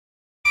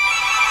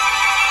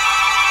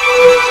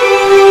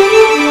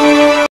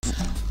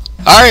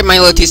Alright, my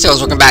little T-Cells,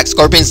 welcome back.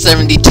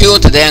 Scorpion72,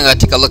 and today I'm going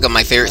to take a look at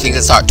my favorite things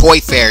that saw at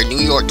Toyfair, New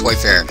York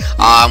Toyfair.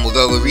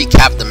 We'll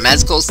recap the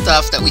Mezco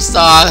stuff that we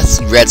saw.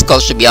 Red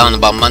Skull should be out in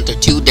about a month or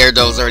two.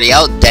 Daredevil's already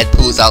out.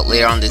 Deadpool's out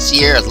later on this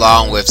year,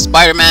 along with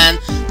Spider-Man.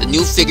 The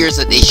new figures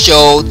that they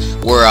showed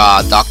were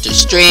Doctor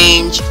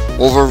Strange,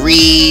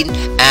 Wolverine,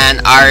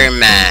 and Iron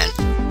Man.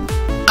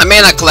 I may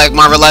not collect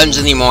Marvel Legends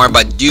anymore,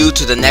 but due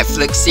to the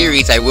Netflix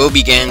series, I will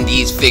be getting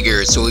these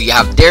figures. So you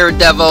have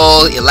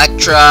Daredevil,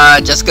 Elektra,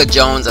 Jessica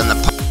Jones, and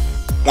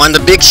one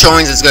of the big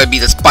showings is going to be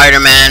the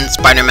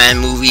Spider-Man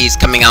movie is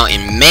coming out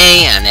in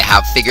May, and they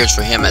have figures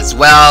for him as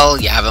well.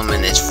 You have him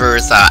in his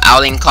first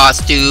outing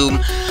costume,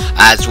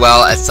 as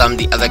well as some of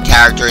the other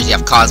characters. You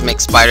have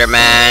Cosmic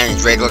Spider-Man,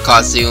 his regular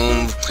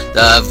costume.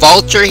 The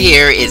Vulture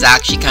here is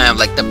actually kind of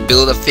like the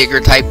build-a-figure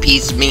type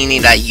piece,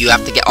 meaning that you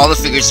have to get all the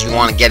figures if you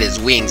want to get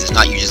his wings. It's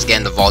not you just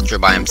getting the Vulture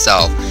by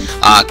himself.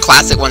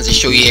 Classic ones to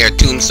show you here: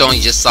 Tombstone,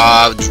 you just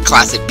saw,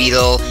 classic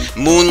Beetle,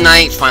 Moon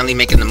Knight, finally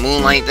making the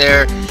Moonlight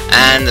there,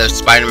 and the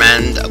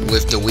Spider-Man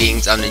with the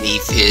wings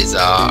underneath his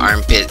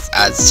armpits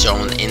as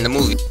shown in the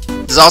movie.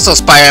 There's also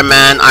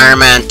Spider-Man, Iron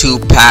Man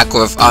 2-pack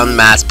with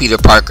unmasked Peter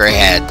Parker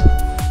head.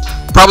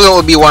 Probably what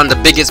would be one of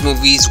the biggest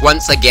movies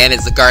once again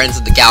is the Guardians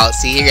of the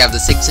Galaxy. Here you have the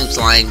 6-inch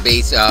line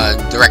base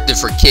directed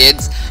for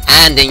kids,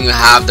 and then you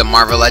have the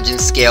Marvel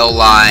Legends scale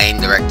line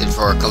directed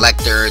for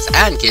collectors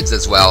and kids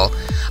as well.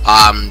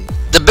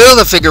 The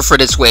build-a-figure for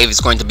this wave is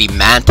going to be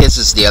Mantis.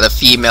 This is the other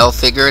female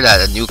figure,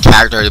 that a new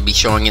character to be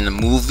showing in the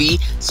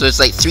movie. So it's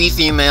like 3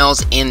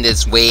 females in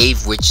this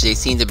wave, which they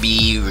seem to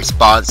be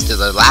response to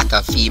the lack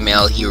of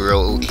female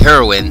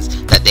heroines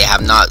that they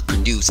have not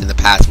produced in the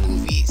past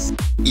movies.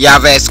 You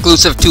have an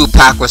exclusive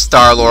 2-pack with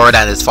Star-Lord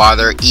and his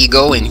father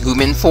Ego in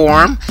human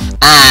form,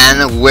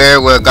 and where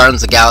will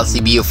Guardians of the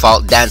Galaxy be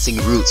without Dancing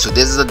Groot? So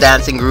this is a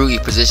Dancing Groot. You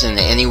position in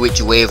any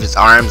which way with his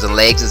arms and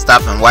legs and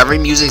stuff, and whatever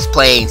music's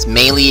playing,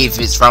 mainly if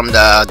it's from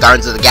the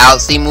Guardians of the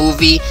Galaxy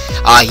movie,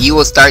 he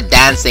will start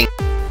dancing.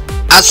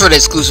 As for the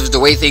exclusives, the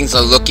way things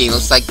are looking,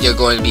 looks like they're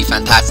going to be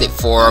Fantastic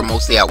Four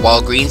mostly at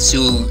Walgreens,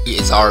 who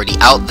is already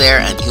out there,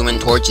 and Human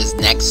Torch is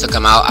next to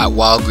come out at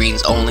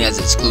Walgreens only as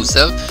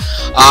exclusive.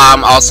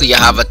 Also you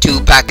have a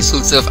 2-pack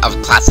exclusive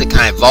of classic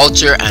kind of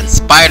Vulture and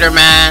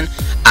Spider-Man,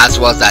 as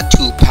well as that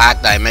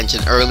 2-pack that I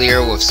mentioned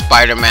earlier with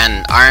Spider-Man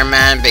and Iron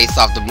Man based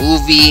off the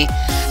movie.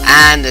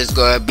 And there's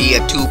going to be a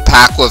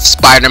 2-pack with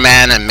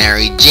Spider-Man and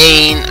Mary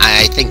Jane.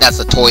 I think that's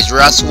a Toys R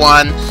Us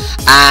one.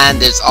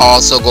 And there's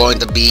also going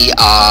to be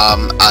a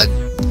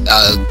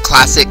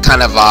classic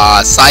kind of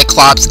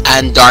Cyclops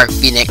and Dark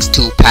Phoenix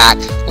 2-pack,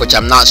 which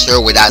I'm not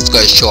sure where that's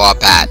going to show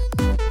up at.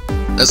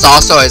 There's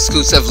also an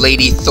exclusive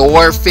Lady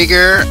Thor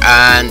figure,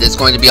 and there's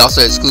going to be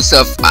also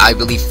exclusive, I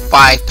believe,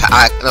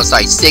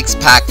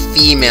 6-pack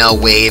female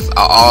wave,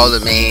 all the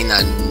main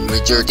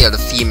majority of the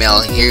female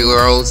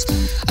heroes.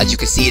 As you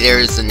can see,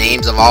 there's the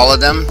names of all of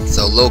them.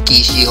 So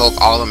Loki, She-Hulk,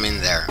 all of them in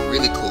there.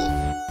 Really cool.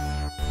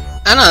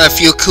 And a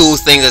few cool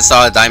things I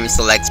saw: Diamond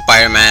Select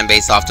Spider-Man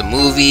based off the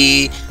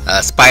movie,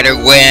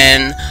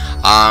 Spider-Gwen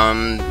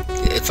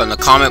from the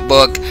comic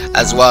book,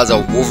 as well as a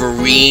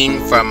Wolverine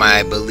from,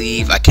 I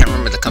believe, I can't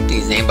remember the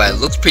company's name, but it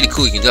looks pretty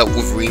cool. You can do that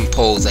Wolverine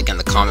pose like in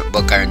the comic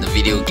book or in the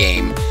video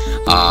game,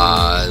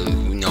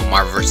 you know,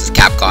 Marvel vs.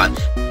 Capcom.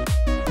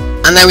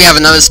 And then we have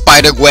another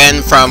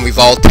Spider-Gwen from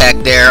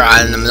Revoltech there.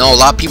 I know a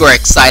lot of people are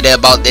excited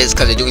about this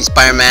because they're doing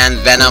Spider-Man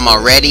Venom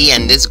already,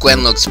 and this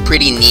Gwen looks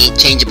pretty neat.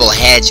 Changeable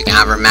heads, you can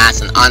have her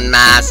masked and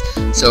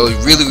unmasked, so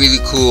really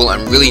cool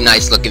and really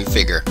nice looking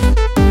figure.